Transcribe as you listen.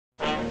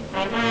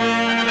Up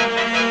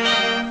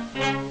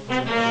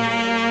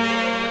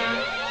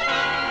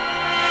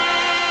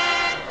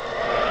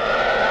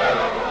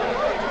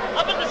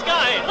in the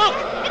sky, look!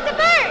 It's a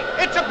bird!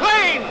 It's a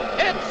plane!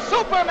 It's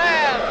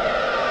Superman!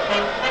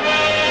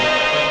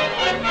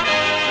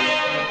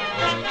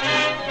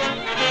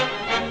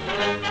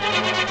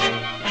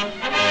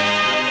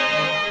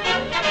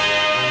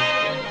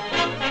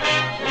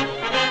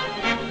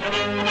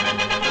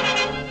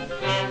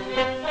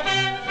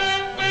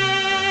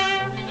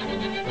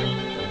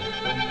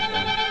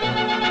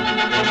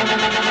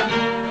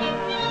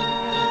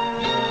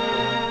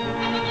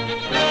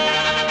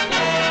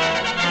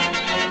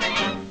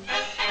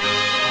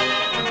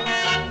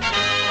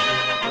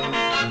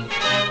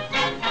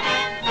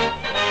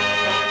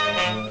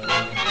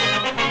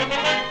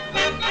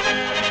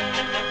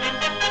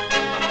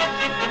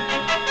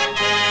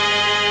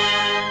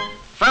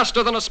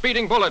 Faster than a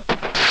speeding bullet,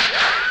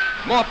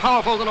 more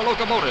powerful than a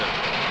locomotive,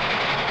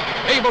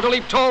 able to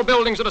leap tall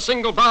buildings at a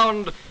single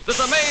bound, this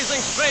amazing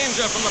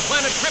stranger from the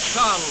planet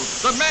Krypton,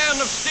 the Man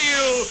of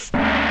Steel,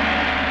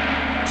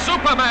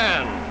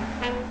 Superman.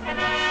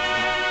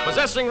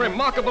 Possessing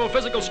remarkable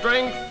physical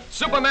strength,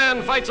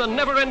 Superman fights a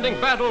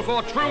never-ending battle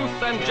for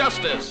truth and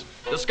justice,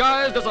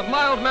 disguised as a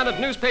mild-mannered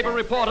newspaper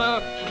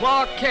reporter,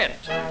 Clark Kent.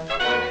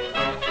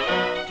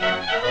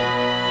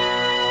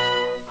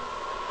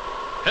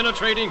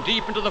 Penetrating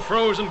deep into the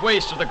frozen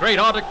wastes of the great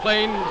Arctic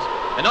plains,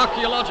 an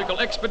archaeological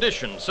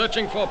expedition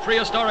searching for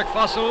prehistoric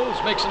fossils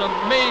makes an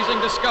amazing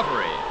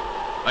discovery.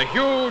 A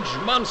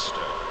huge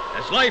monster,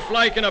 as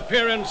lifelike in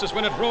appearance as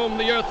when it roamed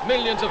the Earth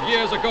millions of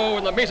years ago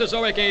in the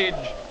Mesozoic Age,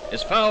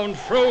 is found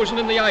frozen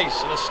in the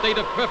ice in a state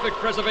of perfect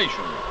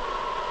preservation.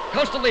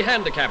 Constantly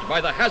handicapped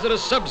by the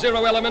hazardous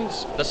sub-zero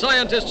elements, the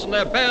scientists and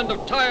their band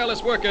of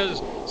tireless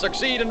workers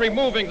succeed in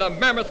removing the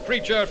mammoth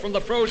creature from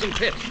the frozen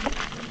pit.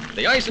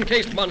 The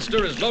ice-encased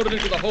monster is loaded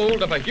into the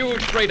hold of a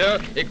huge freighter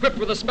equipped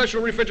with a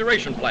special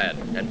refrigeration plant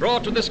and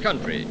brought to this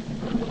country.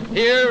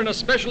 Here, in a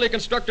specially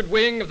constructed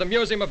wing of the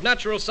Museum of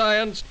Natural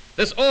Science,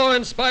 this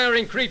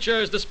awe-inspiring creature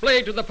is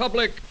displayed to the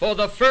public for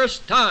the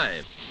first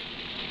time.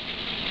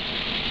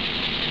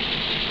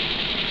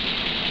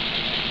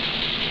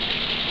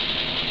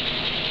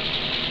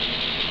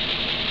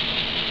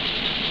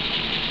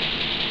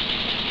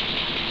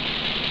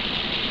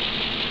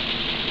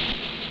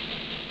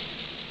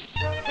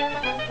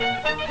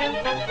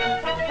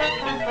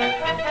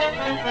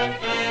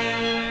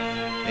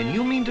 And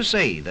you mean to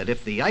say that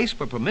if the ice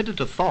were permitted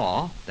to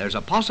thaw, there's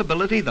a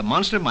possibility the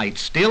monster might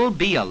still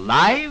be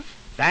alive?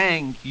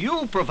 Thank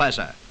you,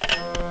 Professor.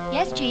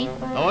 Yes, Chief.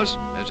 Lois,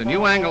 there's a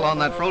new angle on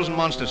that frozen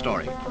monster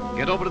story.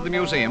 Get over to the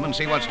museum and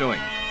see what's doing.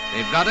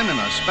 They've got him in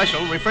a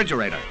special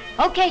refrigerator.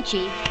 Okay,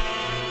 Chief.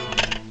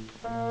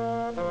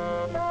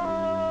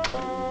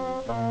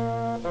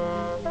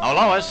 Oh,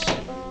 Lois,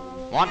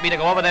 want me to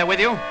go over there with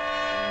you?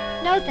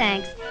 No,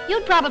 thanks.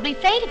 You'd probably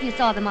faint if you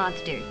saw the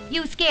monster.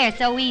 You scare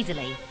so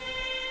easily.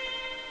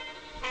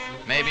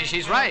 Maybe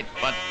she's right,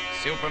 but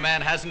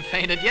Superman hasn't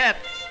fainted yet.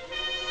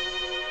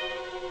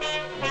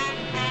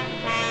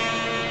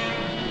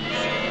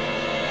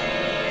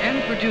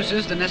 And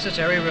produces the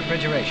necessary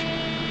refrigeration.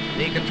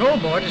 The control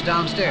board is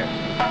downstairs.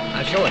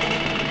 I'll show it.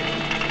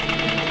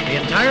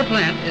 The entire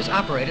plant is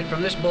operated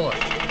from this board.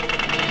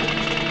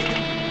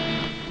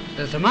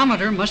 The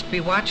thermometer must be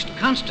watched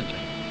constantly,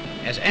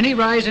 as any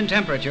rise in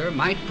temperature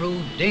might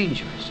prove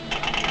dangerous.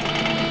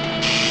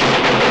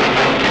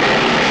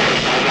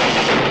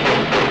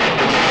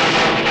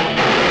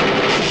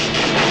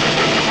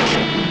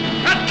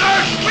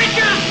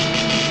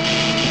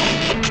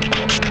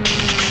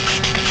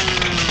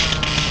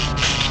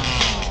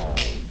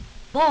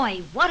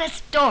 Boy, what a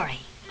story.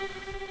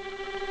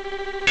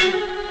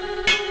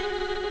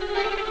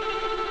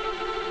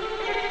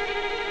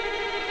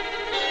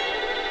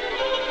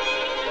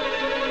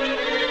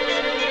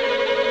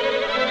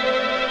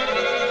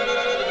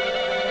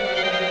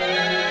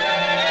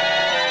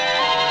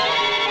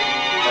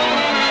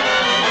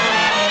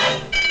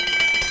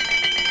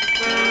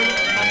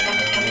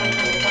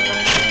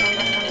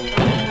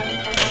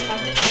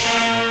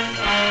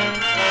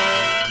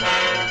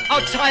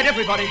 Outside,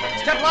 everybody.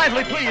 Step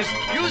lively, please.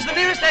 Use the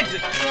nearest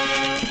exit.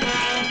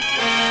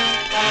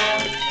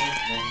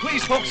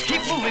 Please, folks,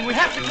 keep moving. We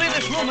have to clear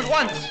this room at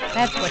once.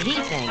 That's what he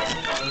thinks.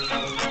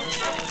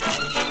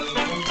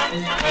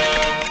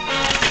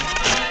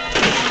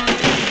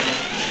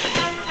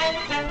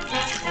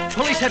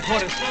 Police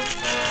headquarters.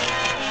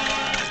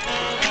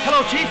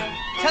 Hello, Chief.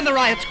 Send the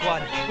riot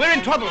squad. We're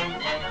in trouble.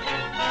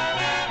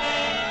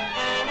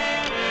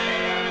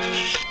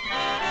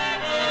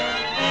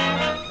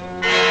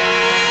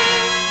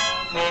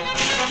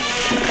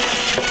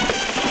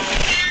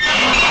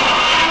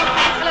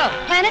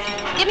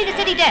 Give me the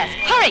city desk.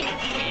 Hurry!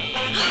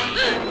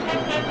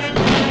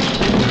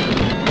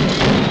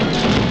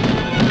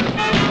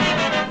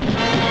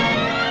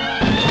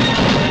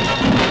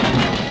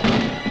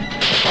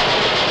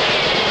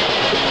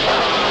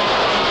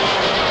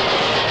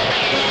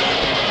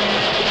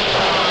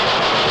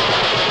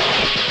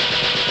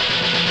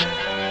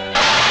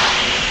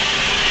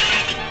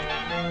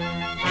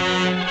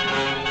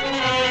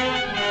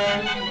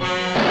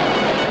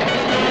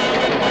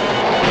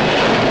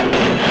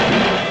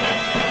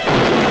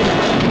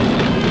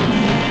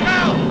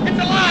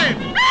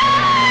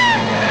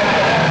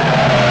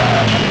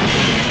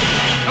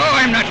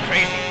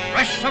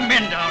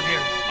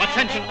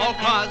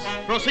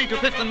 proceed to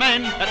Fifth and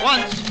Main at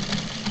once.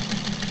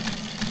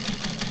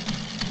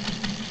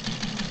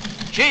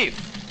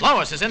 Chief,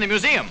 Lois is in the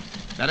museum.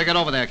 Better get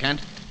over there,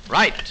 Kent.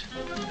 Right.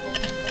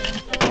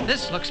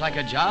 This looks like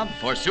a job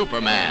for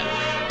Superman.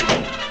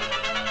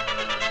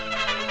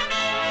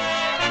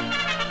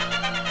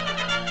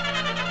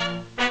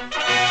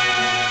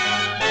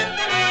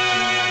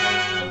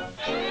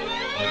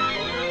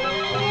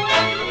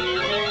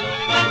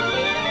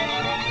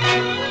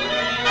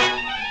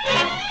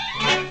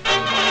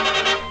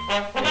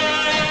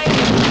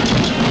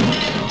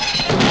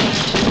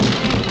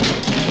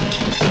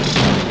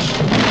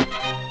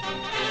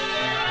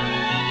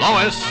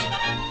 Lois!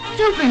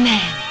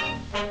 Superman!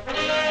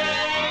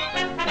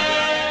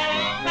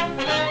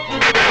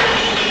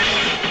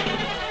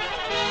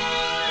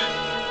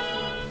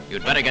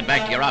 You'd better get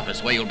back to your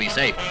office where you'll be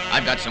safe.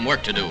 I've got some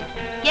work to do.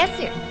 Yes,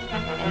 sir.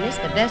 And this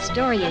the best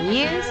story in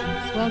years?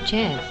 Swell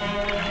chance.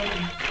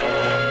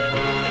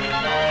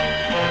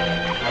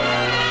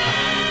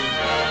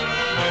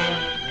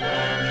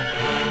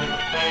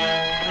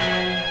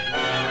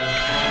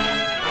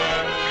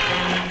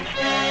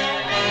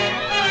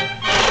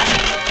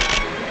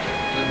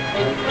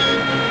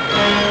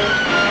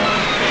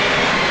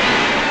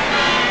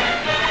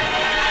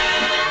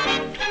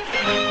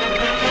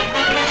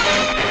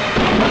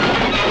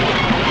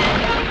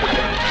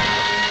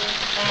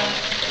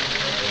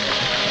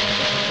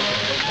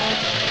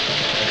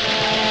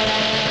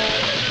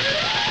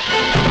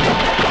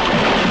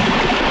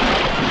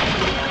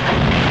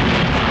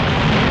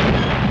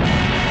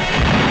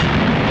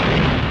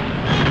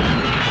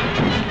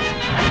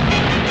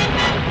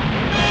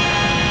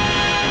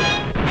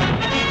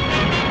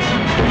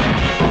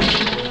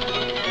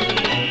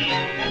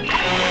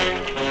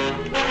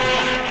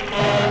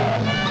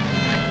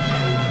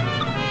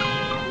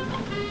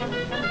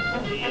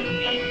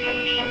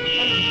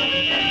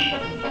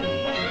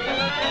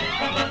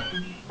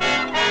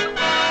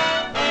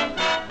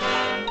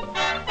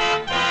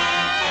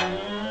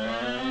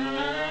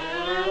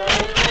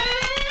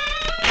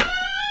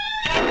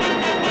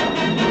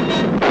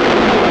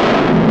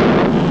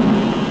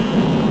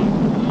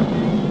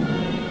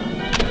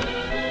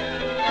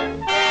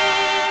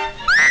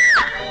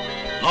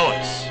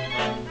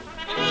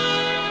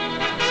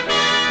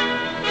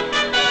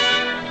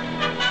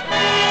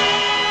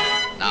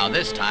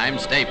 This time,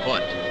 stay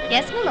put.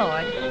 Yes, my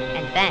lord.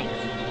 And thanks.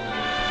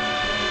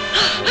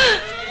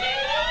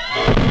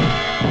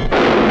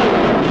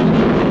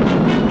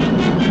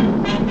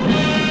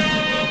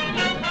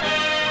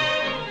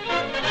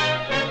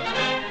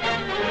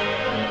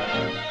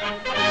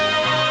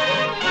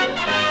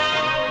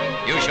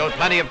 You showed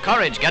plenty of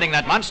courage getting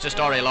that monster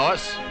story,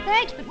 Lois.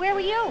 Thanks, but where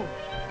were you?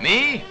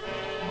 Me?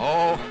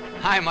 Oh,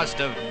 I must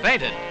have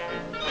fainted.